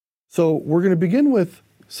So we're going to begin with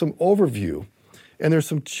some overview. And there's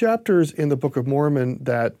some chapters in the Book of Mormon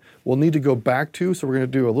that we'll need to go back to. So we're going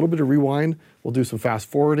to do a little bit of rewind. We'll do some fast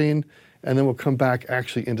forwarding. And then we'll come back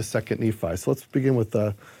actually into 2nd Nephi. So let's begin with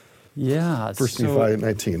 1 Nephi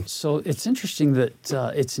 19. So it's interesting that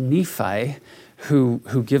it's Nephi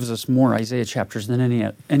who gives us more Isaiah chapters than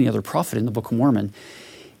any other prophet in the Book of Mormon.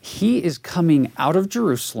 He is coming out of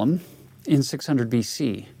Jerusalem in 600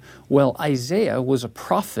 BC. Well, Isaiah was a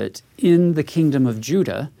prophet in the kingdom of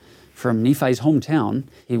Judah from Nephi's hometown.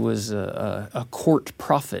 He was a court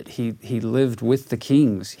prophet. He lived with the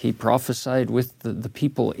kings. He prophesied with the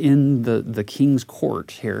people in the king's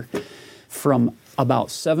court here from about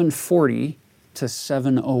 740 to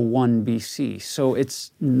 701 BC. So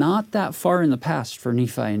it's not that far in the past for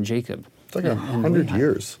Nephi and Jacob. It's like 100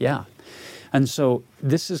 years. Yeah. And so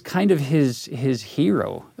this is kind of his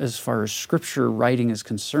hero as far as scripture writing is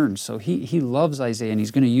concerned. So he loves Isaiah, and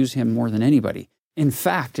he's going to use him more than anybody. In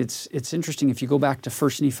fact, it's interesting, if you go back to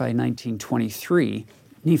 1 Nephi 19:23,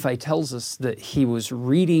 Nephi tells us that he was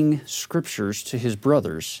reading scriptures to his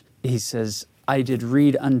brothers. He says, I did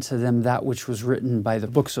read unto them that which was written by the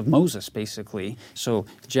books of Moses, basically. So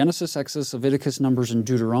Genesis, Exodus, Leviticus, Numbers, and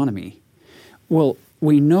Deuteronomy. Well,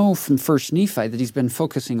 we know from 1 Nephi that he's been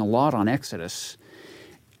focusing a lot on Exodus.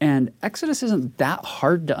 And Exodus isn't that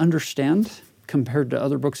hard to understand compared to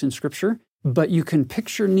other books in Scripture. But you can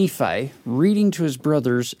picture Nephi reading to his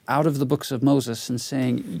brothers out of the books of Moses and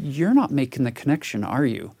saying, you're not making the connection, are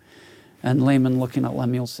you? And Laman looking at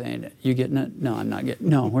Lemuel saying, you getting it? No, I'm not getting it.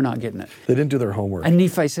 No, we're not getting it. They didn't do their homework. And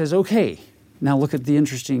Nephi says, okay. Now look at the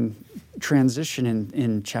interesting transition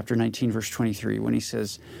in chapter 19, verse 23, when he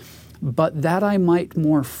says, but that I might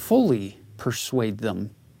more fully persuade them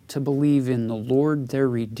to believe in the Lord their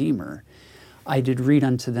Redeemer, I did read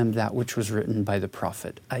unto them that which was written by the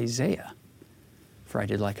prophet Isaiah. For I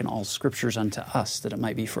did liken all scriptures unto us, that it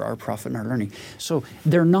might be for our profit and our learning. So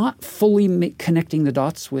they're not fully connecting the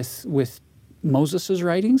dots with Moses'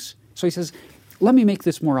 writings. So he says, let me make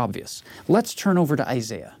this more obvious. Let's turn over to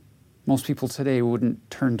Isaiah. Most people today wouldn't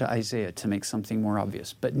turn to Isaiah to make something more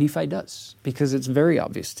obvious, but Nephi does, because it's very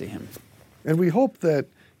obvious to him. And we hope that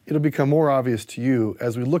it'll become more obvious to you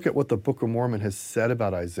as we look at what the Book of Mormon has said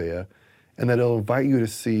about Isaiah, and that it'll invite you to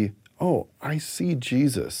see, oh, I see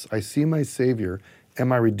Jesus. I see my Savior and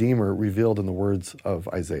my Redeemer revealed in the words of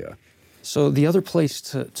Isaiah. So the other place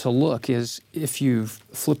to look is if you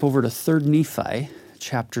flip over to 3 Nephi,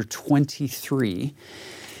 chapter 23.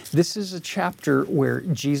 This is a chapter where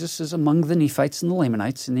Jesus is among the Nephites and the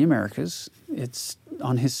Lamanites in the Americas. It's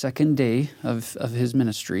on his second day of his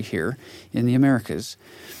ministry here in the Americas.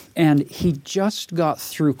 And he just got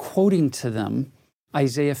through quoting to them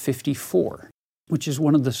Isaiah 54. Which is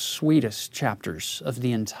one of the sweetest chapters of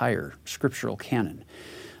the entire scriptural canon,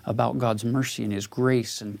 about God's mercy and his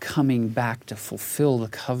grace and coming back to fulfill the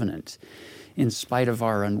covenant in spite of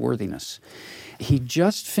our unworthiness. He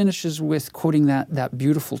just finishes with quoting that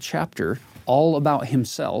beautiful chapter, all about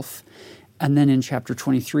himself, and then in chapter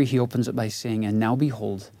 23 he opens it by saying, and now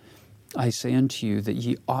behold, I say unto you that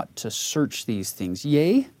ye ought to search these things.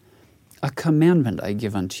 Yea, a commandment I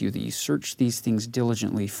give unto you, that ye search these things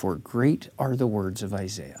diligently, for great are the words of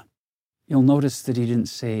Isaiah. You'll notice that he didn't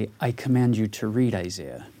say, I command you to read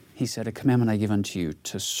Isaiah. He said, a commandment I give unto you,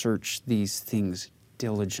 to search these things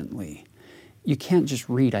diligently. You can't just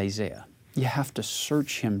read Isaiah. You have to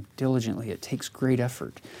search him diligently. It takes great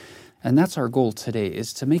effort. And that's our goal today,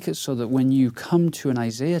 is to make it so that when you come to an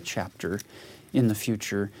Isaiah chapter in the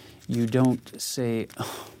future, you don't say,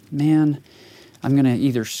 oh, man, I'm going to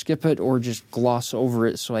either skip it or just gloss over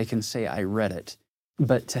it so I can say I read it.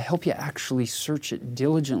 But to help you actually search it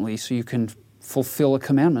diligently so you can fulfill a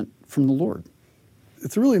commandment from the Lord.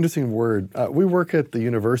 It's a really interesting word. We work at the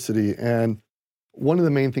university, and one of the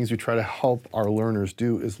main things we try to help our learners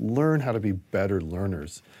do is learn how to be better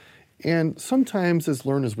learners. And sometimes as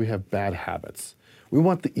learners we have bad habits. We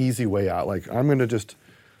want the easy way out, like I'm going to just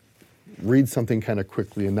read something kind of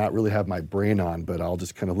quickly and not really have my brain on, but I'll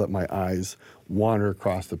just kind of let my eyes wander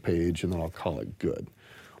across the page and then I'll call it good.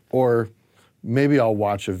 Or maybe I'll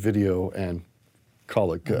watch a video and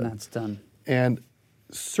call it good. And that's done. And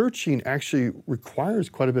searching actually requires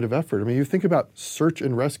quite a bit of effort. I mean, you think about search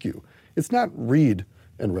and rescue. It's not read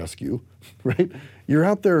and rescue, right? You're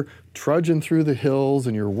out there trudging through the hills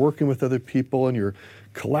and you're working with other people and you're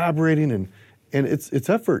collaborating and it's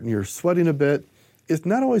effort and you're sweating a bit. It's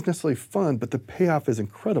not always necessarily fun, but the payoff is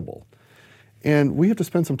incredible. And we have to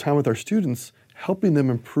spend some time with our students helping them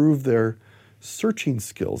improve their searching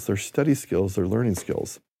skills, their study skills, their learning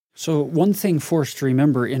skills. So one thing for us to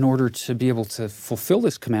remember in order to be able to fulfill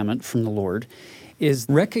this commandment from the Lord is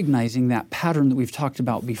recognizing that pattern that we've talked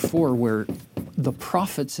about before, where the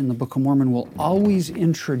prophets in the Book of Mormon will always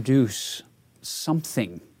introduce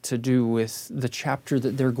something to do with the chapter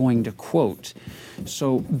that they're going to quote.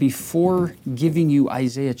 So before giving you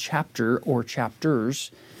Isaiah chapter or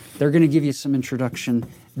chapters, they're going to give you some introduction,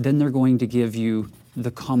 then they're going to give you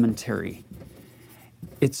the commentary.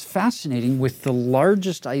 It's fascinating, with the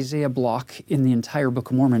largest Isaiah block in the entire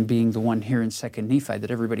Book of Mormon being the one here in 2 Nephi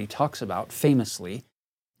that everybody talks about famously,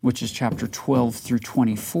 which is chapter 12 through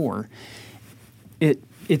 24.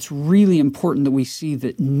 It's really important that we see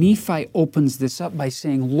that Nephi opens this up by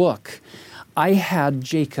saying, look, I had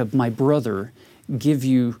Jacob, my brother, give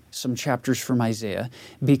you some chapters from Isaiah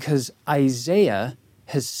because Isaiah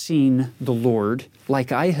has seen the Lord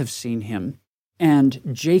like I have seen him, and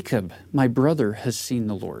Jacob, my brother, has seen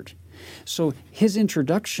the Lord. So his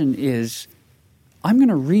introduction is, I'm going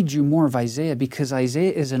to read you more of Isaiah because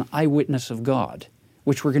Isaiah is an eyewitness of God,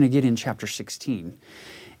 which we're going to get in chapter 16.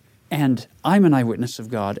 And I'm an eyewitness of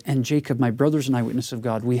God, and Jacob, my brother's an eyewitness of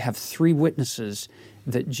God. We have three witnesses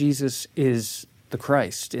that Jesus is the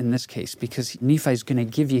Christ in this case, because Nephi's going to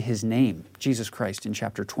give you his name, Jesus Christ, in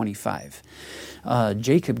chapter 25.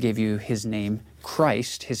 Jacob gave you his name,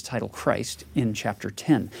 Christ, his title Christ, in chapter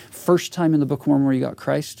 10. First time in the Book of Mormon where you got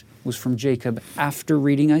Christ was from Jacob after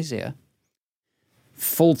reading Isaiah.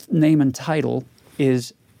 Full name and title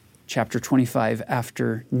is chapter 25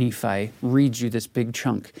 after Nephi reads you this big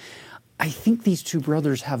chunk. I think these two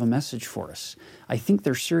brothers have a message for us. I think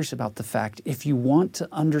they're serious about the fact, if you want to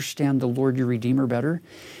understand the Lord your Redeemer better,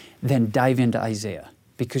 then dive into Isaiah,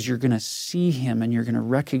 because you're going to see him and you're going to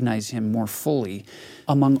recognize him more fully.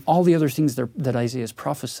 Among all the other things that Isaiah is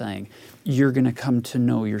prophesying, you're going to come to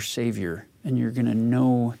know your Savior, and you're going to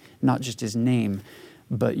know not just his name,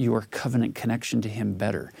 but your covenant connection to him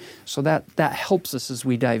better. So that helps us as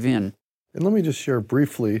we dive in. And let me just share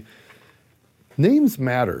briefly, names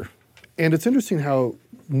matter. And it's interesting how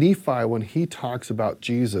Nephi, when he talks about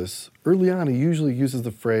Jesus, early on he usually uses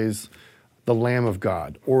the phrase, the Lamb of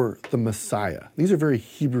God, or the Messiah. These are very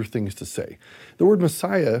Hebrew things to say. The word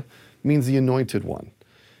Messiah means the anointed one.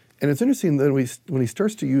 And it's interesting that when he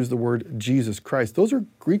starts to use the word Jesus Christ, those are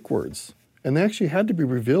Greek words. And they actually had to be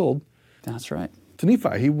revealed. That's right. To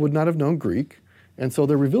Nephi. He would not have known Greek. And so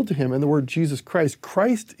they're revealed to him. And the word Jesus Christ,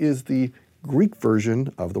 Christ is the Greek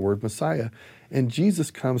version of the word Messiah. And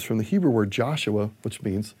Jesus comes from the Hebrew word Joshua, which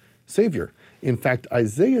means Savior. In fact,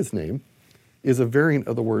 Isaiah's name is a variant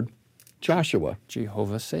of the word Joshua.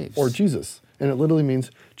 Jehovah saves. Or Jesus. And it literally means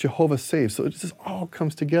Jehovah saves. So it just all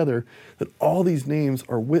comes together that all these names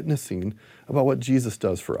are witnessing about what Jesus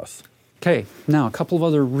does for us. Okay, now a couple of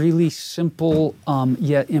other really simple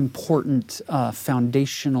yet important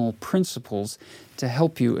foundational principles to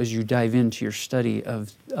help you as you dive into your study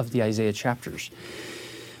of the Isaiah chapters.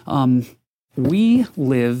 We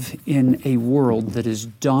live in a world that is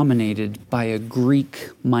dominated by a Greek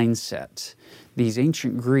mindset. These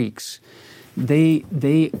ancient Greeks,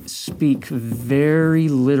 they speak very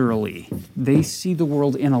literally. They see the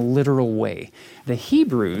world in a literal way. The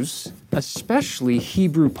Hebrews, especially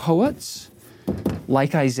Hebrew poets,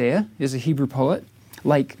 like Isaiah is a Hebrew poet,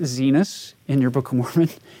 like Zenos in your Book of Mormon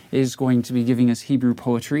is going to be giving us Hebrew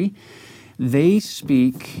poetry, they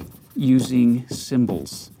speak using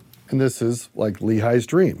symbols. And this is like Lehi's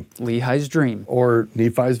dream. Lehi's dream. Or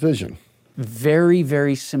Nephi's vision. Very,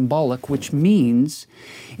 very symbolic, which means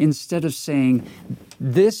instead of saying,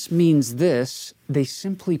 this means this, they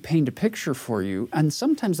simply paint a picture for you. And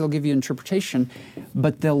sometimes they'll give you interpretation,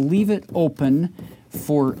 but they'll leave it open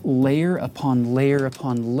for layer upon layer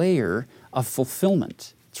upon layer of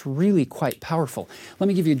fulfillment. It's really quite powerful. Let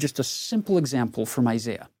me give you just a simple example from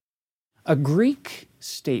Isaiah. A Greek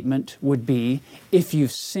statement would be, if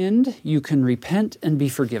you've sinned, you can repent and be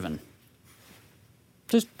forgiven.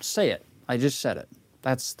 Just say it. I just said it.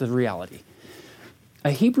 That's the reality.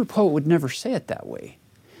 A Hebrew poet would never say it that way.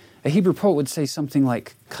 A Hebrew poet would say something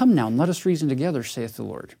like, come now and let us reason together, saith the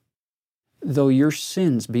Lord. Though your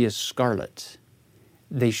sins be as scarlet,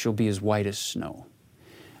 they shall be as white as snow.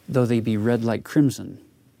 Though they be red like crimson,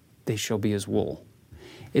 they shall be as wool.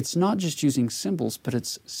 It's not just using symbols, but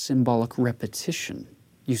it's symbolic repetition.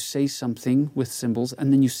 You say something with symbols,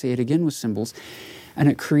 and then you say it again with symbols, and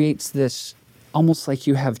it creates this almost like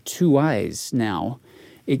you have two eyes now.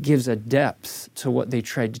 It gives a depth to what they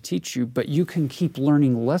tried to teach you, but you can keep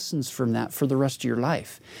learning lessons from that for the rest of your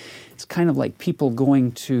life. It's kind of like people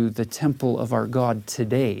going to the temple of our God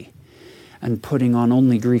today, and putting on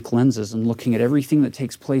only Greek lenses and looking at everything that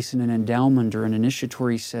takes place in an endowment or an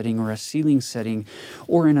initiatory setting or a sealing setting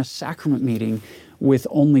or in a sacrament meeting with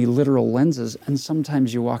only literal lenses. And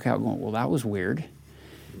sometimes you walk out going, well, that was weird.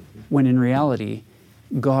 When in reality,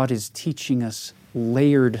 God is teaching us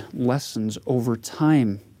layered lessons over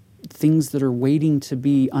time, things that are waiting to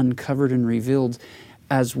be uncovered and revealed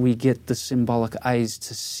as we get the symbolic eyes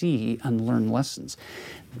to see and learn lessons.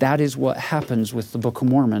 That is what happens with the Book of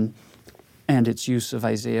Mormon and its use of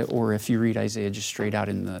Isaiah, or if you read Isaiah just straight out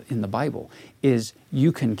in the Bible, is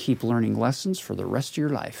you can keep learning lessons for the rest of your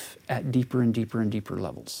life at deeper and deeper and deeper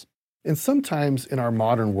levels. And sometimes in our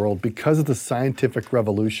modern world, because of the scientific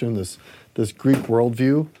revolution, this Greek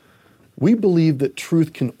worldview, we believe that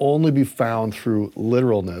truth can only be found through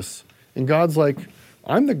literalness. And God's like,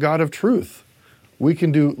 I'm the God of truth. We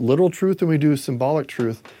can do literal truth and we do symbolic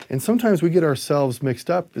truth. And sometimes we get ourselves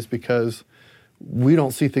mixed up is because we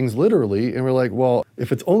don't see things literally. And we're like, well,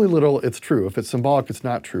 if it's only literal, it's true. If it's symbolic, it's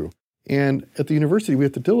not true. And at the university, we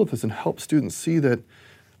have to deal with this and help students see that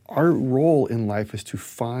our role in life is to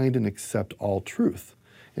find and accept all truth.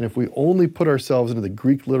 And if we only put ourselves into the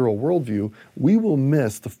Greek literal worldview, we will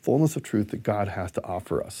miss the fullness of truth that God has to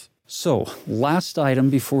offer us. So, last item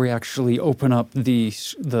before we actually open up the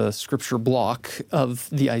scripture block of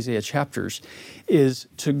the Isaiah chapters is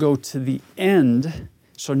to go to the end.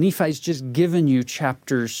 So Nephi's just given you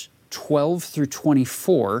chapters 12 through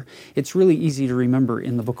 24. It's really easy to remember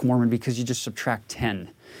in the Book of Mormon because you just subtract 10.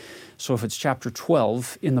 So if it's chapter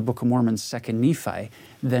 12 in the Book of Mormon, 2nd Nephi,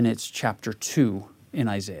 then it's chapter 2 in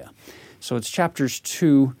Isaiah. So it's chapters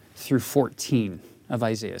 2 through 14 of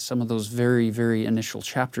Isaiah, some of those very, very initial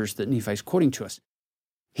chapters that Nephi's quoting to us.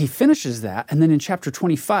 He finishes that, and then in chapter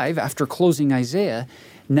 25, after closing Isaiah,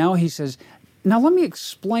 now he says, now let me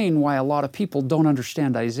explain why a lot of people don't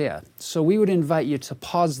understand Isaiah. So we would invite you to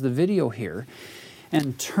pause the video here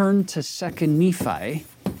and turn to 2nd Nephi,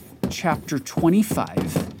 chapter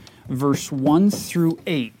 25, verse 1 through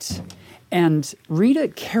 8, and read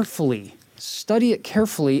it carefully, study it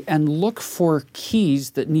carefully, and look for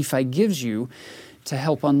keys that Nephi gives you to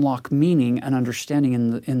help unlock meaning and understanding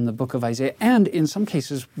in the book of Isaiah, and in some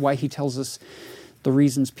cases, why he tells us the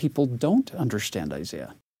reasons people don't understand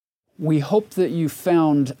Isaiah. We hope that you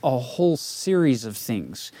found a whole series of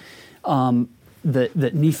things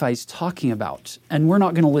that Nephi's talking about. And we're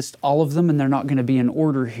not going to list all of them, and they're not going to be in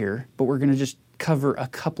order here, but we're going to just cover a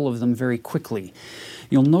couple of them very quickly.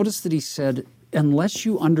 You'll notice that he said, unless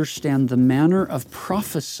you understand the manner of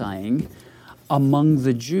prophesying among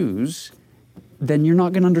the Jews, then you're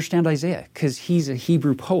not going to understand Isaiah, because he's a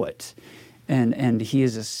Hebrew poet, and he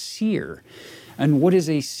is a seer. And what is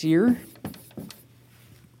a seer?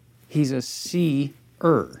 He's a seer.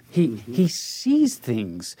 He sees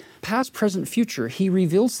things, past, present, future. He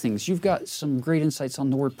reveals things. You've got some great insights on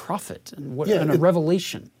the word prophet and a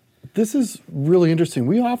revelation. This is really interesting.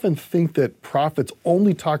 We often think that prophets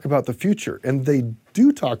only talk about the future, and they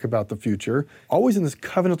do talk about the future, always in this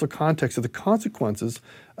covenantal context of the consequences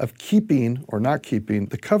of keeping or not keeping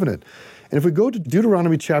the covenant. And if we go to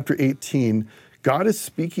Deuteronomy chapter 18, God is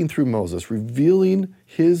speaking through Moses, revealing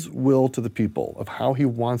his will to the people of how he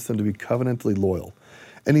wants them to be covenantally loyal.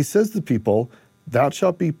 And he says to the people, thou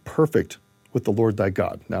shalt be perfect with the Lord thy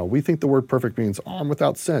God. Now, we think the word perfect means, I'm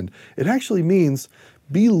without sin. It actually means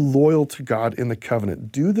be loyal to God in the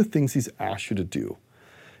covenant. Do the things he's asked you to do.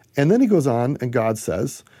 And then he goes on, and God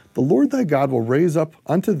says, the Lord thy God will raise up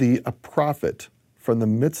unto thee a prophet from the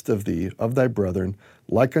midst of thee, of thy brethren,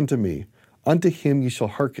 like unto me. Unto him ye shall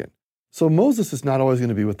hearken. So Moses is not always going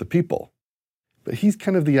to be with the people, but he's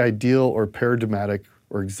kind of the ideal or paradigmatic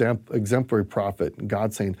or exemplary prophet. And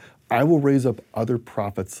God's saying, I will raise up other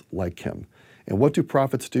prophets like him. And what do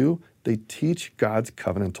prophets do? They teach God's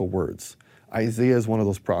covenantal words. Isaiah is one of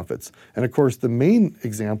those prophets. And of course, the main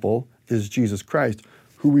example is Jesus Christ,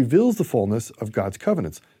 who reveals the fullness of God's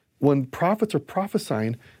covenants. When prophets are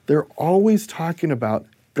prophesying, they're always talking about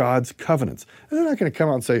God's covenants. And they're not going to come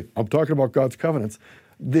out and say, I'm talking about God's covenants.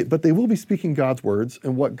 But they will be speaking God's words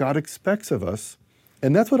and what God expects of us.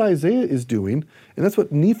 And that's what Isaiah is doing, and that's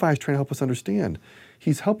what Nephi is trying to help us understand.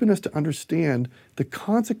 He's helping us to understand the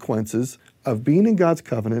consequences of being in God's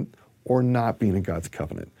covenant or not being in God's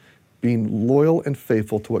covenant, being loyal and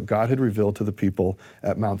faithful to what God had revealed to the people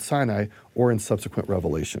at Mount Sinai or in subsequent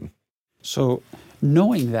revelation. So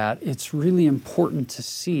knowing that, it's really important to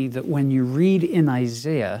see that when you read in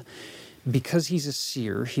Isaiah, because he's a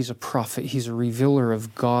seer, he's a prophet, he's a revealer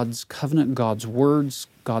of God's covenant, God's words,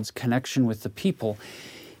 God's connection with the people,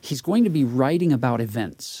 he's going to be writing about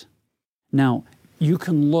events. Now, you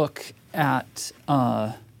can look at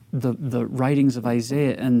the writings of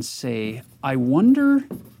Isaiah and say, I wonder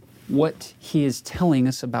what he is telling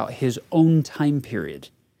us about his own time period.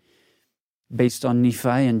 Based on Nephi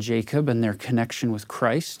and Jacob and their connection with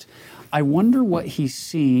Christ, I wonder what he's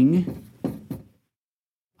seeing.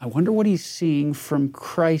 I wonder what he's seeing from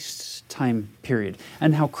Christ's time period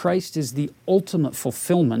and how Christ is the ultimate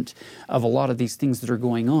fulfillment of a lot of these things that are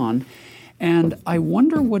going on. And I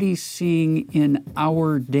wonder what he's seeing in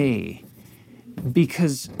our day,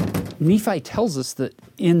 because Nephi tells us that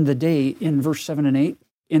in the day, in verse 7 and 8,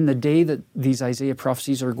 in the day that these Isaiah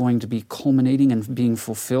prophecies are going to be culminating and being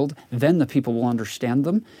fulfilled, then the people will understand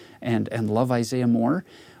them and love Isaiah more.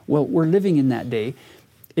 Well, we're living in that day.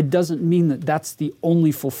 It doesn't mean that that's the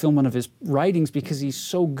only fulfillment of his writings, because he's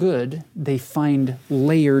so good, they find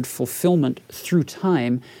layered fulfillment through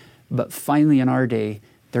time, but finally in our day,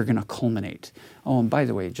 they're going to culminate. Oh, and by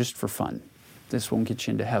the way, just for fun, this won't get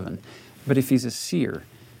you into heaven, but if he's a seer,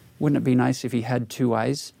 wouldn't it be nice if he had two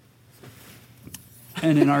eyes?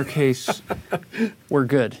 And in our case, we're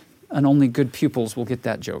good, and only good pupils will get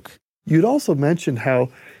that joke. You'd also mentioned how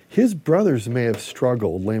his brothers may have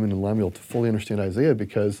struggled, Laman and Lemuel, to fully understand Isaiah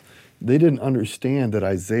because they didn't understand that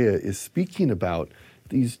Isaiah is speaking about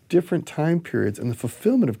these different time periods and the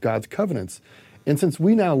fulfillment of God's covenants. And since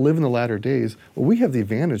we now live in the latter days, well, we have the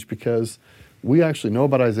advantage because we actually know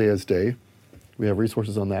about Isaiah's day. We have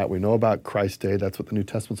resources on that. We know about Christ's day. That's what the New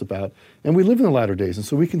Testament's about. And we live in the latter days. And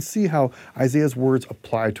so we can see how Isaiah's words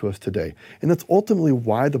apply to us today. And that's ultimately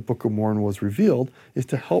why the Book of Mormon was revealed, is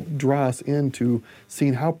to help draw us into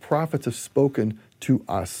seeing how prophets have spoken to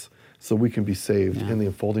us so we can be saved in the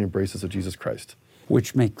enfolding embraces of Jesus Christ.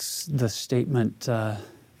 Which makes the statement,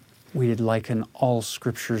 we did liken all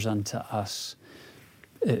scriptures unto us.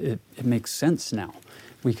 It makes sense now.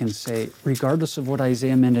 We can say, regardless of what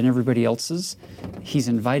Isaiah meant and everybody else's, he's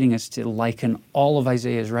inviting us to liken all of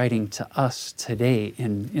Isaiah's writing to us today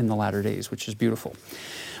in the latter days, which is beautiful.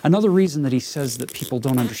 Another reason that he says that people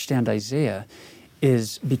don't understand Isaiah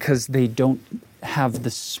is because they don't have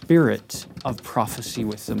the spirit of prophecy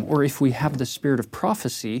with them. Or if we have the spirit of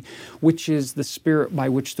prophecy, which is the spirit by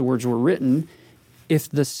which the words were written, if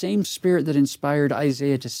the same spirit that inspired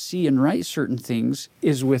Isaiah to see and write certain things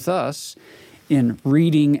is with us in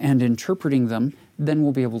reading and interpreting them, then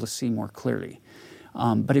we'll be able to see more clearly.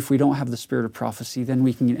 But if we don't have the spirit of prophecy, then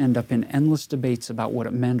we can end up in endless debates about what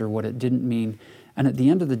it meant or what it didn't mean. And at the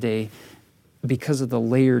end of the day, because of the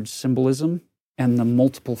layered symbolism and the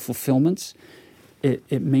multiple fulfillments,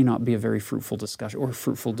 it may not be a very fruitful discussion, or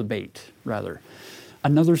fruitful debate, rather.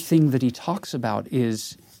 Another thing that he talks about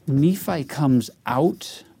is Nephi comes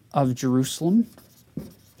out of Jerusalem.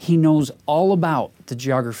 He knows all about the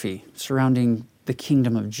geography surrounding the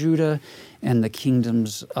kingdom of Judah and the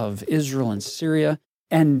kingdoms of Israel and Syria.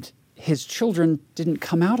 And his children didn't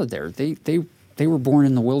come out of there. They were born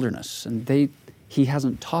in the wilderness, and he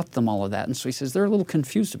hasn't taught them all of that. And so he says they're a little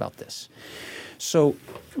confused about this. So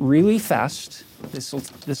really fast, this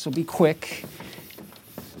will be quick.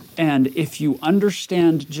 And if you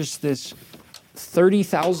understand just this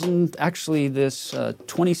 30,000, actually this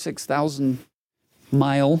 26,000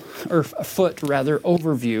 mile, or foot rather,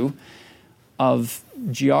 overview of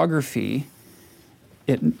geography,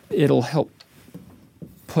 it'll help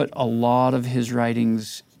put a lot of his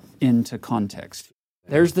writings into context.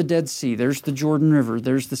 There's the Dead Sea, there's the Jordan River,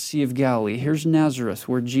 there's the Sea of Galilee, here's Nazareth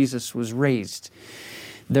where Jesus was raised.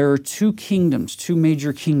 There are two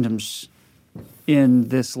major kingdoms in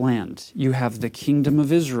this land. You have the kingdom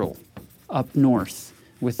of Israel up north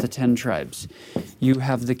with the 10 tribes. You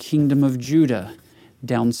have the kingdom of Judah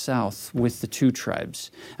down south with the 2 tribes.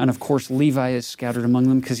 And of course, Levi is scattered among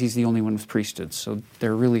them because he's the only one with priesthood. So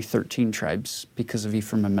there are really 13 tribes because of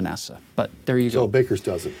Ephraim and Manasseh. But there you go. So Baker's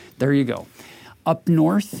dozen. There you go. Up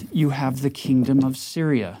north, you have the kingdom of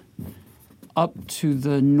Syria. Up to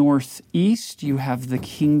the northeast, you have the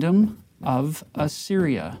kingdom of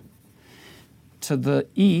Assyria. To the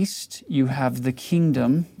east, you have the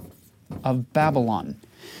kingdom of Babylon.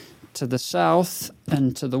 To the south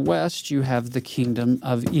and to the west, you have the kingdom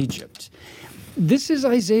of Egypt. This is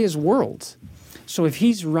Isaiah's world. So if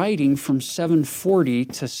he's writing from 740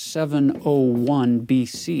 to 701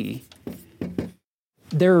 BC,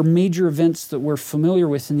 there are major events that we're familiar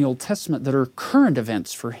with in the Old Testament that are current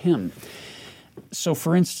events for him. So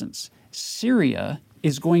for instance, Syria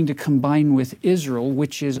is going to combine with Israel,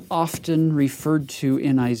 which is often referred to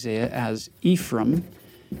in Isaiah as Ephraim,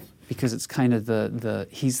 because it's kind of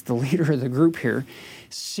he's the leader of the group here.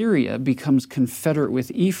 Syria becomes confederate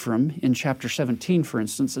with Ephraim in chapter 17, for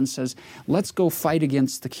instance, and says, let's go fight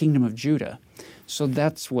against the kingdom of Judah. So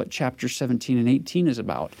that's what chapter 17 and 18 is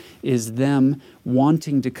about, is them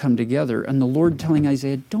wanting to come together. And the Lord telling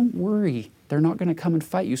Isaiah, don't worry, they're not going to come and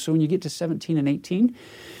fight you. So when you get to 17 and 18,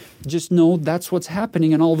 just know that's what's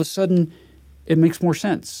happening. And all of a sudden, it makes more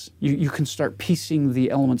sense. You can start piecing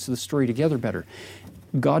the elements of the story together better.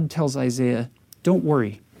 God tells Isaiah, don't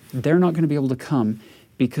worry, they're not going to be able to come,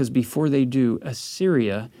 because before they do,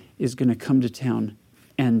 Assyria is going to come to town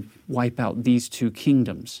and wipe out these two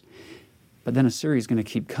kingdoms. But then Assyria is going to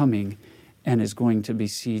keep coming and is going to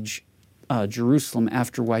besiege Jerusalem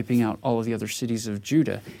after wiping out all of the other cities of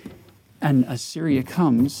Judah. And Assyria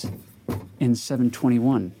comes in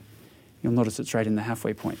 721. You'll notice it's right in the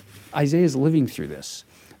halfway point. Isaiah is living through this.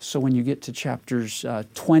 So when you get to chapters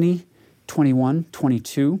 20, 21,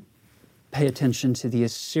 22, pay attention to the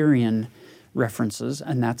Assyrian references,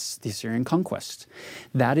 and that's the Assyrian conquest.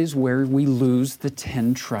 That is where we lose the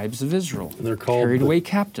 10 tribes of Israel. And they're called carried away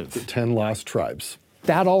captive. The 10 lost tribes.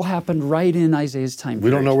 That all happened right in Isaiah's time period.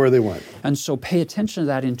 We don't know where they went. And so pay attention to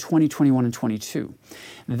that in 20, 21, and 22.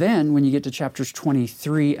 Then when you get to chapters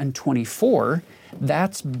 23 and 24,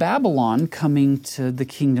 that's Babylon coming to the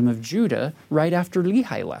kingdom of Judah right after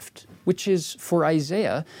Lehi left, which is for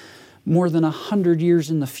Isaiah more than 100 years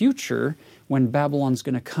in the future, when Babylon's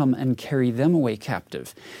going to come and carry them away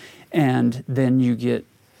captive. And then you get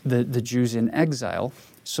the Jews in exile.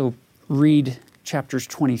 So read chapters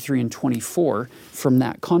 23 and 24 from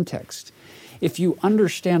that context. If you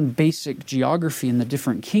understand basic geography in the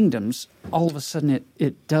different kingdoms, all of a sudden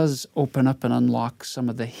it does open up and unlock some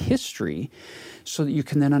of the history so that you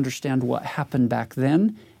can then understand what happened back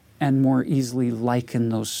then and more easily liken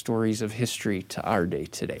those stories of history to our day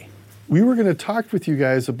today. We were going to talk with you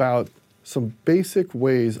guys about some basic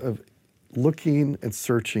ways of looking and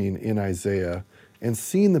searching in Isaiah and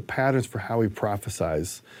seeing the patterns for how he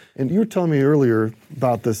prophesies. And you were telling me earlier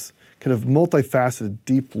about this kind of multifaceted,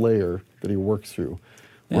 deep layer that he works through,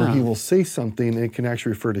 where he will say something and it can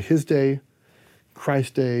actually refer to his day,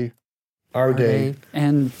 Christ's day, our day.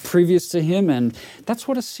 And previous to him. And that's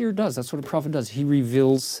what a seer does. That's what a prophet does. He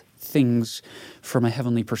reveals things from a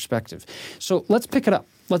heavenly perspective. So let's pick it up.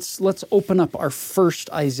 Let's open up our first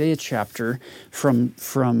Isaiah chapter from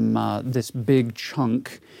this big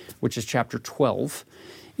chunk, which is chapter 12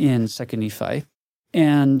 in 2 Nephi.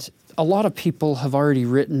 And a lot of people have already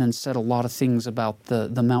written and said a lot of things about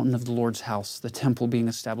the mountain of the Lord's house, the temple being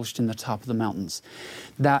established in the top of the mountains.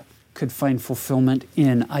 That could find fulfillment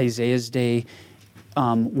in Isaiah's day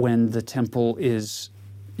when the temple is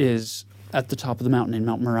at the top of the mountain in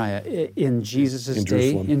Mount Moriah, in Jesus'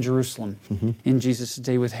 day in Jerusalem, in Jesus'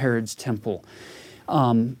 day with Herod's temple.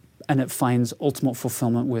 And it finds ultimate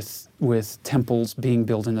fulfillment with temples being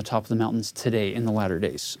built in the top of the mountains today in the latter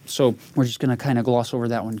days. So we're just going to kind of gloss over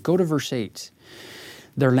that one. Go to verse 8.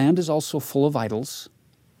 Their land is also full of idols.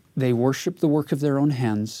 They worship the work of their own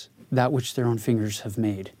hands, that which their own fingers have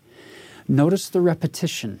made. Notice the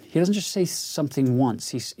repetition. He doesn't just say something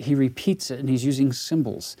once. He repeats it, and he's using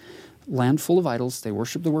symbols. Land full of idols, they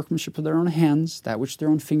worship the workmanship of their own hands, that which their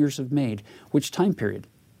own fingers have made. Which time period?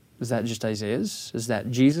 Is that just Isaiah's? Is that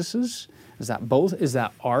Jesus's? Is that both? Is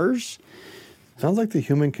that ours? Sounds like the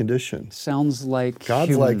human condition. Sounds like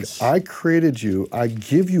God's humans. like, I created you, I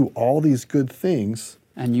give you all these good things.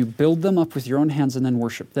 And you build them up with your own hands and then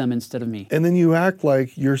worship them instead of me. And then you act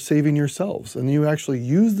like you're saving yourselves. And you actually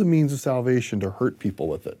use the means of salvation to hurt people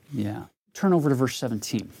with it. Yeah. Turn over to verse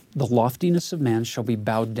 17. The loftiness of man shall be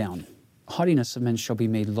bowed down. Haughtiness of men shall be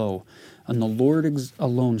made low. And the Lord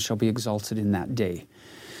alone shall be exalted in that day.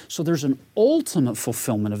 So there's an ultimate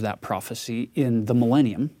fulfillment of that prophecy in the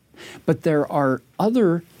millennium. But there are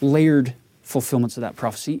other layered fulfillments of that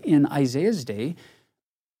prophecy in Isaiah's day.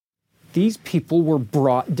 These people were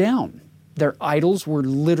brought down. Their idols were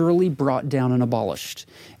literally brought down and abolished.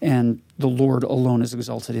 And the Lord alone is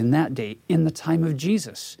exalted in that day. In the time of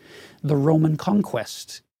Jesus, the Roman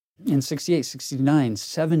conquest in 68, 69,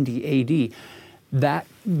 70 AD, that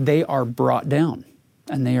they are brought down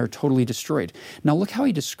and they are totally destroyed. Now look how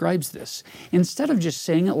he describes this. Instead of just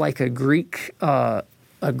saying it like a Greek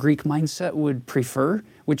mindset would prefer,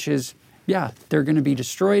 which is, yeah, they're going to be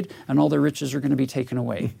destroyed and all their riches are going to be taken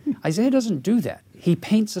away. Isaiah doesn't do that. He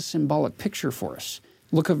paints a symbolic picture for us.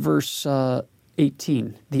 Look at verse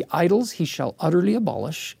 18. The idols he shall utterly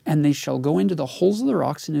abolish, and they shall go into the holes of the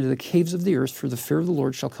rocks and into the caves of the earth, for the fear of the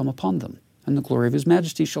Lord shall come upon them, and the glory of his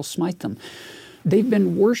majesty shall smite them. They've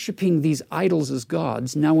been worshiping these idols as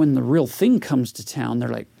gods. Now when the real thing comes to town, they're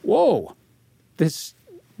like, whoa, this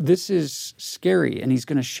is scary, and he's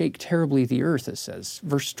going to shake terribly the earth, it says.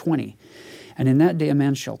 Verse 20. And in that day a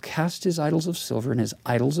man shall cast his idols of silver and his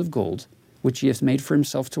idols of gold, which he hath made for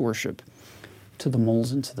himself to worship, to the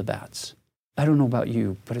moles and to the bats. I don't know about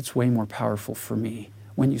you, but it's way more powerful for me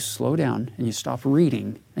when you slow down and you stop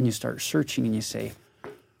reading and you start searching and you say,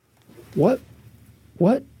 what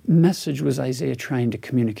message was Isaiah trying to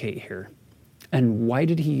communicate here? And why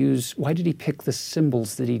did he pick the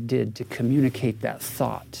symbols that he did to communicate that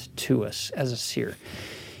thought to us as a seer?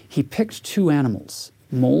 He picked two animals,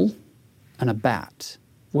 mole and a bat.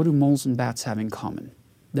 What do moles and bats have in common?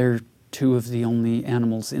 They're two of the only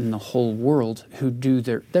animals in the whole world who do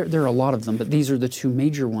there are a lot of them, but these are the two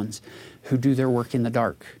major ones who do their work in the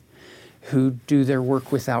dark, who do their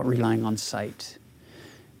work without relying on sight.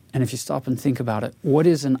 And if you stop and think about it, what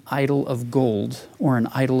is an idol of gold or an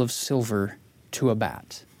idol of silver to a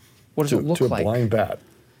bat? What does it look like? To a blind bat.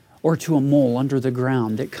 Or to a mole under the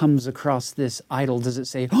ground that comes across this idol. Does it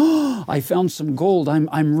say, oh, I found some gold,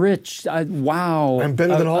 I'm rich, wow. I'm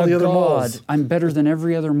better than all the other moles. I'm better than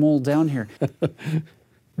every other mole down here.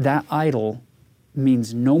 That idol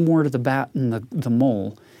means no more to the bat and the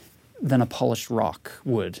mole than a polished rock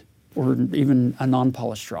would, or even a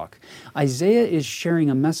non-polished rock. Isaiah is sharing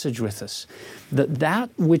a message with us that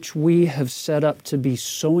which we have set up to be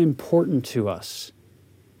so important to us,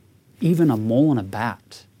 even a mole and a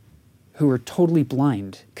bat, who are totally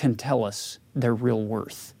blind, can tell us their real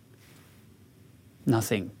worth.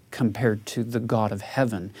 Nothing compared to the God of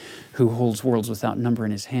heaven who holds worlds without number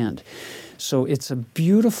in his hand. So it's a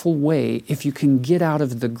beautiful way, if you can get out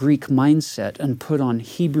of the Greek mindset and put on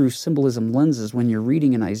Hebrew symbolism lenses when you're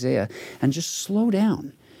reading in Isaiah, and just slow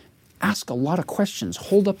down. Ask a lot of questions.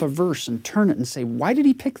 Hold up a verse and turn it and say, why did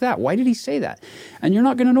he pick that? Why did he say that? And you're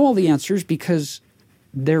not going to know all the answers because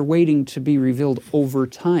they're waiting to be revealed over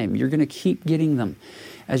time. You're going to keep getting them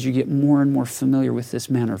as you get more and more familiar with this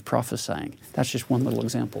manner of prophesying. That's just one little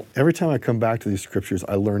example. Every time I come back to these scriptures,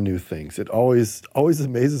 I learn new things. It always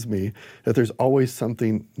amazes me that there's always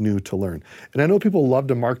something new to learn. And I know people love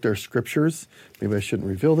to mark their scriptures. Maybe I shouldn't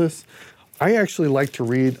reveal this. I actually like to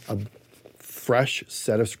read a fresh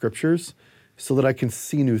set of scriptures so that I can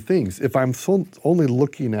see new things. If I'm only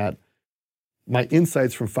looking at my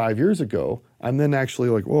insights from 5 years ago, I'm then actually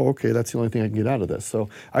like, oh, okay, that's the only thing I can get out of this. So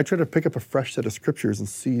I try to pick up a fresh set of scriptures and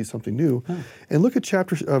see something new. And look at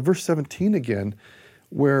verse 17 again,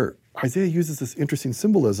 where Isaiah uses this interesting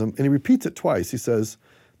symbolism, and he repeats it twice. He says,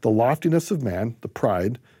 the loftiness of man, the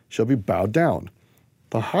pride, shall be bowed down.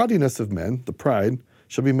 The haughtiness of men, the pride,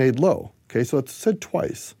 shall be made low. Okay, so it's said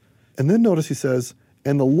twice. And then notice he says,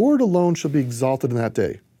 and the Lord alone shall be exalted in that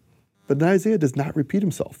day. But then Isaiah does not repeat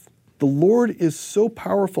himself. The Lord is so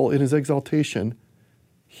powerful in his exaltation,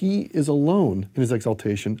 he is alone in his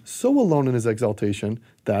exaltation, so alone in his exaltation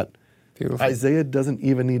that Beautiful. Isaiah doesn't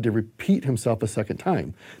even need to repeat himself a second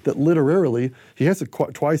time. That literally, he has to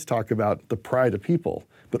twice talk about the pride of people,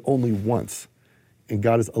 but only once. And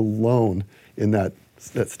God is alone in that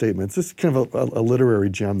statement. It's just kind of a literary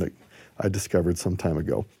gem that I discovered some time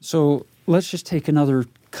ago. So let's just take another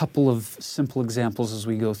couple of simple examples as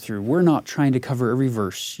we go through. We're not trying to cover every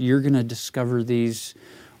verse. You're going to discover these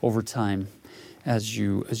over time as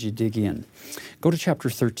you dig in. Go to chapter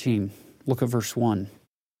 13. Look at verse 1.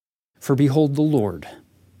 For behold, the Lord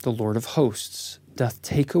of hosts, doth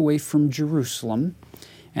take away from Jerusalem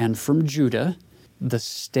and from Judah the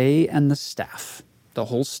stay and the staff, the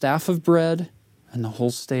whole staff of bread and the whole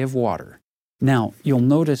stay of water. Now, you'll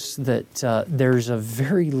notice that there's a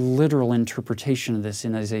very literal interpretation of this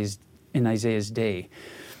in Isaiah's day.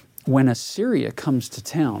 When Assyria comes to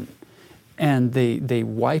town and they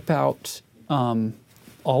wipe out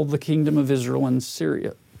all the kingdom of Israel and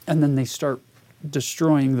Syria, and then they start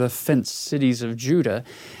destroying the fenced cities of Judah,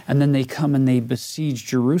 and then they come and they besiege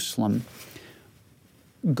Jerusalem,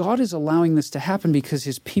 God is allowing this to happen because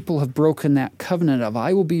his people have broken that covenant of,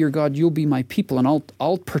 I will be your God, you'll be my people, and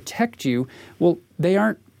I'll protect you. Well, they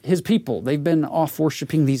aren't his people. They've been off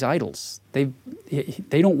worshiping these idols. They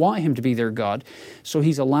don't want him to be their God. So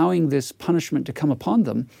he's allowing this punishment to come upon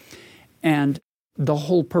them. And the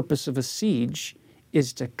whole purpose of a siege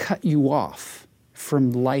is to cut you off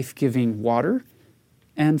from life-giving water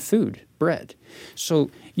and food, bread.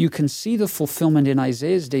 So you can see the fulfillment in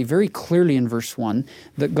Isaiah's day very clearly in verse 1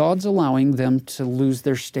 that God's allowing them to lose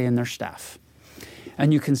their stay and their staff.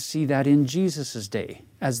 And you can see that in Jesus' day.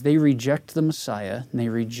 As they reject the Messiah and they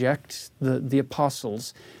reject the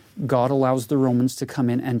apostles, God allows the Romans to come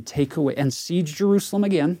in and take away and siege Jerusalem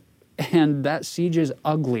again. And that siege is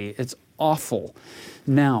ugly. It's awful.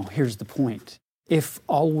 Now, here's the point. If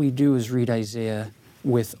all we do is read Isaiah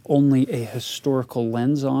with only a historical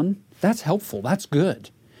lens on, that's helpful, that's good.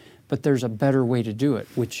 But there's a better way to do it,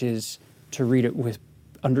 which is to read it with,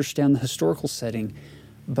 understand the historical setting,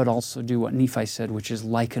 but also do what Nephi said, which is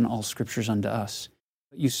liken all scriptures unto us.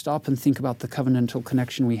 You stop and think about the covenantal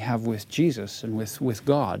connection we have with Jesus and with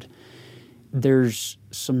God. There's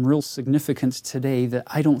some real significance today that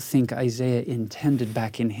I don't think Isaiah intended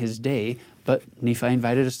back in his day, but Nephi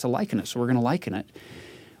invited us to liken it, so we're going to liken it,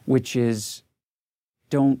 which is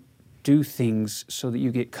don't do things so that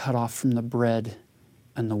you get cut off from the bread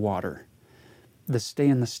and the water. The stay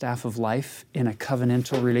and the staff of life in a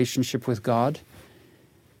covenantal relationship with God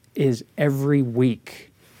is every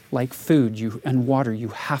week. Like food and water, you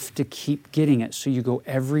have to keep getting it. So you go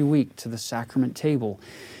every week to the sacrament table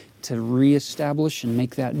to reestablish and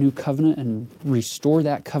make that new covenant and restore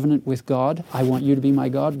that covenant with God. I want you to be my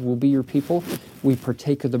God, we'll be your people. We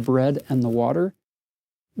partake of the bread and the water.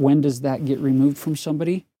 When does that get removed from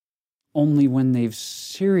somebody? Only when they've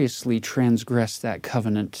seriously transgressed that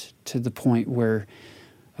covenant to the point where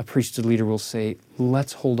a priesthood leader will say,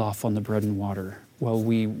 let's hold off on the bread and water while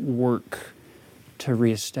we work to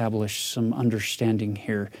reestablish some understanding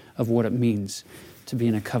here of what it means to be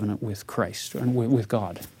in a covenant with Christ and with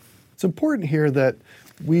God. It's important here that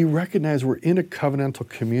we recognize we're in a covenantal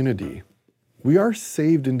community. We are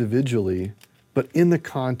saved individually, but in the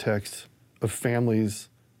context of families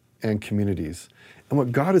and communities. And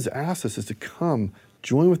what God has asked us is to come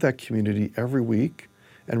join with that community every week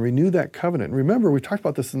and renew that covenant. And remember, we talked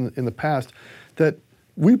about this in the past, that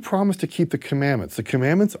we promise to keep the commandments. The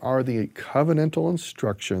commandments are the covenantal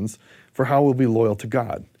instructions for how we'll be loyal to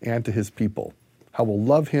God and to his people, how we'll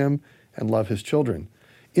love him and love his children.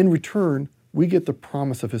 In return, we get the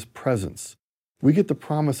promise of his presence. We get the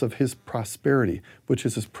promise of his prosperity, which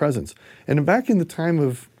is his presence. And back in the time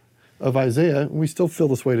of Isaiah, and we still feel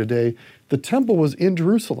this way today, the temple was in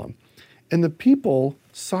Jerusalem. And the people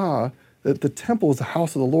saw that the temple was the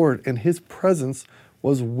house of the Lord and his presence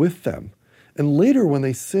was with them. And later, when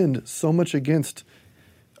they sinned so much against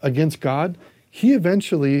God, he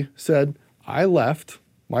eventually said, I left,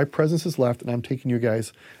 my presence is left, and I'm taking you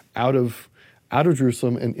guys out of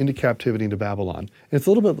Jerusalem and into captivity into Babylon. And it's a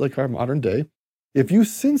little bit like our modern day. If you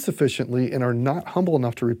sin sufficiently and are not humble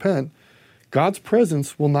enough to repent, God's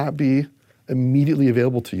presence will not be immediately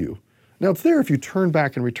available to you. Now, it's there if you turn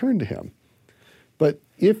back and return to him. But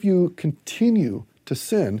if you continue to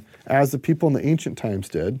sin, as the people in the ancient times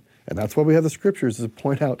did, and that's why we have the scriptures, is to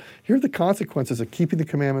point out, here are the consequences of keeping the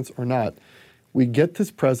commandments or not. We get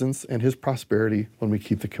his presence and his prosperity when we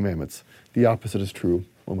keep the commandments. The opposite is true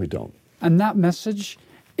when we don't. And that message,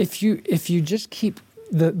 if you just keep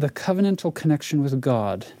the covenantal connection with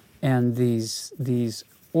God and these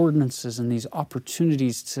ordinances and these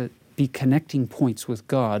opportunities to be connecting points with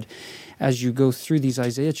God as you go through these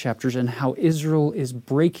Isaiah chapters and how Israel is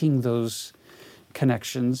breaking those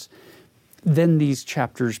connections, then these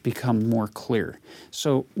chapters become more clear.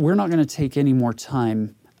 So we're not going to take any more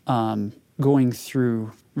time going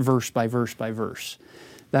through verse by verse by verse.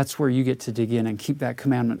 That's where you get to dig in and keep that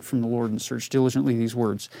commandment from the Lord and search diligently these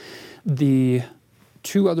words. The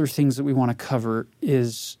two other things that we want to cover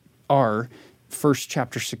are first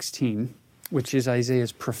chapter 16, which is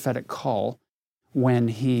Isaiah's prophetic call when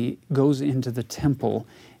he goes into the temple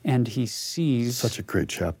and he sees... Such a great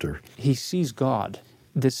chapter. He sees God.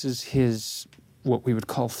 This is his, what we would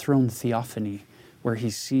call throne theophany, where he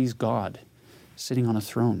sees God sitting on a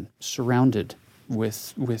throne, surrounded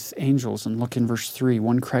with angels. And look in verse 3,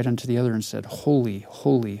 one cried unto the other and said, Holy,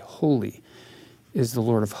 holy, holy is the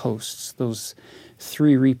Lord of hosts. Those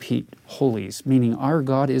three repeat holies, meaning our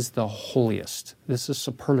God is the holiest. This is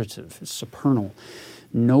superlative, it's supernal.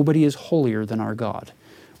 Nobody is holier than our God,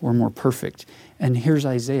 or more perfect. And here's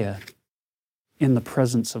Isaiah in the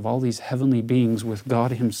presence of all these heavenly beings with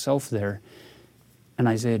God himself there, and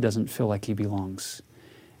Isaiah doesn't feel like he belongs.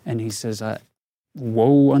 And he says,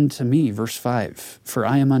 woe unto me, verse 5, for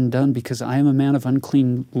I am undone because I am a man of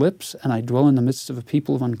unclean lips, and I dwell in the midst of a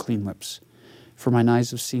people of unclean lips. For mine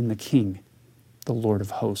eyes have seen the King, the Lord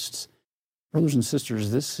of hosts. Brothers and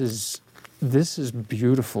sisters, this is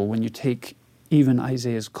beautiful when you take even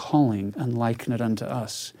Isaiah's calling and liken it unto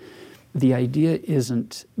us. The idea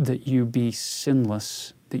isn't that you be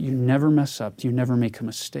sinless, that you never mess up, you never make a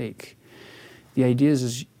mistake. The idea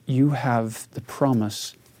is you have the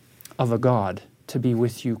promise of a God to be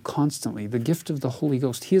with you constantly. The gift of the Holy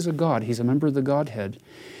Ghost. He is a God. He's a member of the Godhead.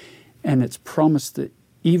 And it's promised that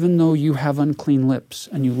even though you have unclean lips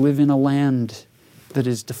and you live in a land that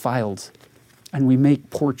is defiled, and we make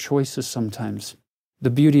poor choices sometimes, the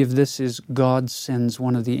beauty of this is God sends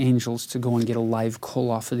one of the angels to go and get a live coal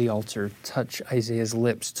off of the altar, touch Isaiah's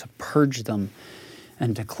lips to purge them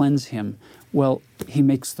and to cleanse him. Well, he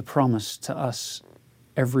makes the promise to us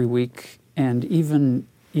every week and even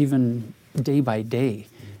day by day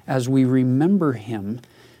As we remember him,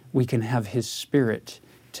 we can have his Spirit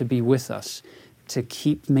to be with us, to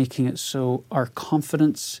keep making it so our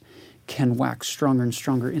confidence can wax stronger and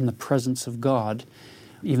stronger in the presence of God,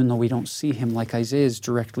 even though we don't see him like Isaiah is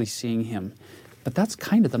directly seeing him. But that's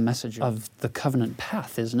kind of the message of the covenant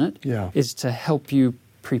path, isn't it? Yeah. Is to help you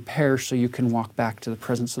prepare so you can walk back to the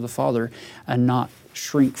presence of the Father and not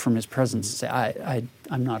shrink from his presence and say,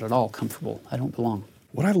 I'm not at all comfortable. I don't belong.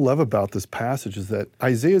 What I love about this passage is that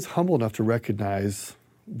Isaiah is humble enough to recognize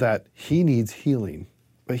that he needs healing,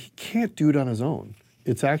 but he can't do it on his own.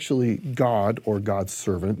 It's actually God or God's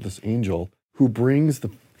servant, this angel, who brings the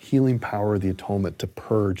healing power of the atonement to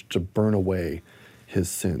purge, to burn away his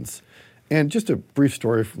sins. And just a brief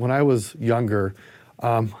story, when I was younger,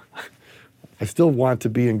 I still want to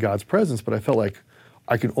be in God's presence, but I felt like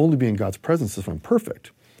I can only be in God's presence if I'm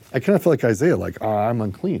perfect. I kind of felt like Isaiah, like, I'm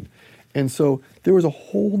unclean. And so there was a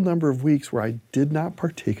whole number of weeks where I did not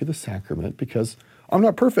partake of the sacrament because I'm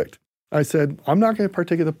not perfect. I said, I'm not going to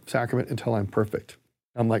partake of the sacrament until I'm perfect.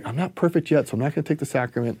 I'm like, I'm not perfect yet, so I'm not going to take the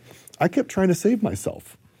sacrament. I kept trying to save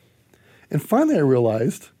myself. And finally I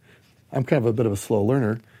realized, I'm kind of a bit of a slow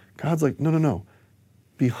learner, God's like, no.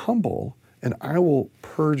 Be humble, and I will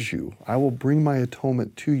purge you. I will bring my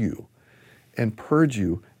atonement to you and purge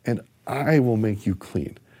you, and I will make you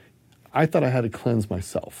clean. I thought I had to cleanse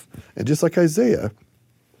myself. And just like Isaiah,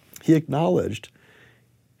 he acknowledged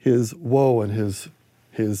his woe and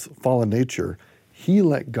his fallen nature. He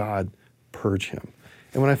let God purge him.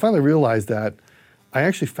 And when I finally realized that, I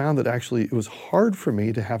actually found that it was hard for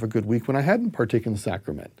me to have a good week when I hadn't partaken the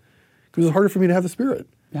sacrament. Because it was harder for me to have the Spirit.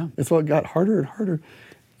 Yeah. And so it got harder and harder.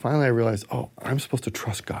 Finally, I realized, I'm supposed to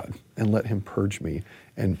trust God and let him purge me,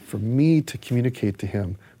 and for me to communicate to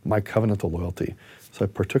him my covenantal loyalty. So I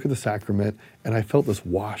partook of the sacrament, and I felt this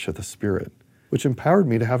wash of the Spirit, which empowered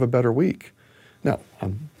me to have a better week. Now,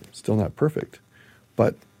 I'm still not perfect,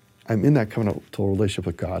 but I'm in that covenantal relationship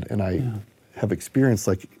with God, and I have experienced,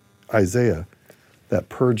 like Isaiah, that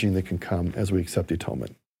purging that can come as we accept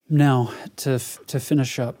atonement. Now, to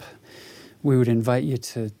finish up, we would invite you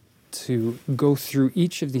to go through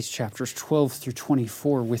each of these chapters, 12 through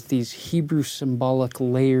 24, with these Hebrew symbolic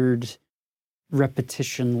layered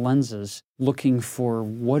repetition lenses, looking for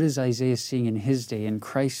what is Isaiah seeing in his day, in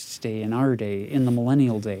Christ's day, in our day, in the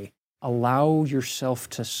millennial day. Allow yourself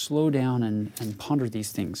to slow down and ponder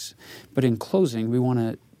these things. But in closing, we want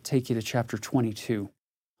to take you to chapter 22.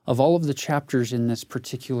 Of all of the chapters in this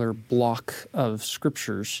particular block of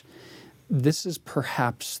scriptures, this is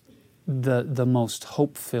perhaps the most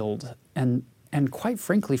hope-filled and quite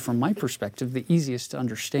frankly, from my perspective, the easiest to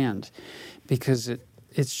understand, because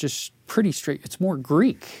it's just pretty straight. It's more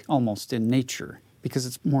Greek almost in nature because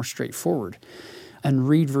it's more straightforward. And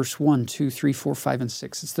read verse 1, 2, 3, 4, 5, and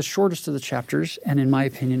 6. It's the shortest of the chapters, and in my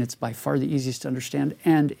opinion, it's by far the easiest to understand,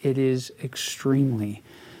 and it is extremely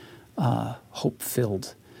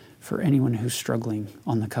hope-filled for anyone who's struggling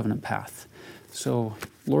on the covenant path. So,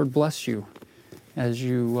 Lord bless you as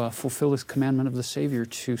you fulfill this commandment of the Savior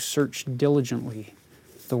to search diligently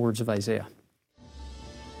the words of Isaiah.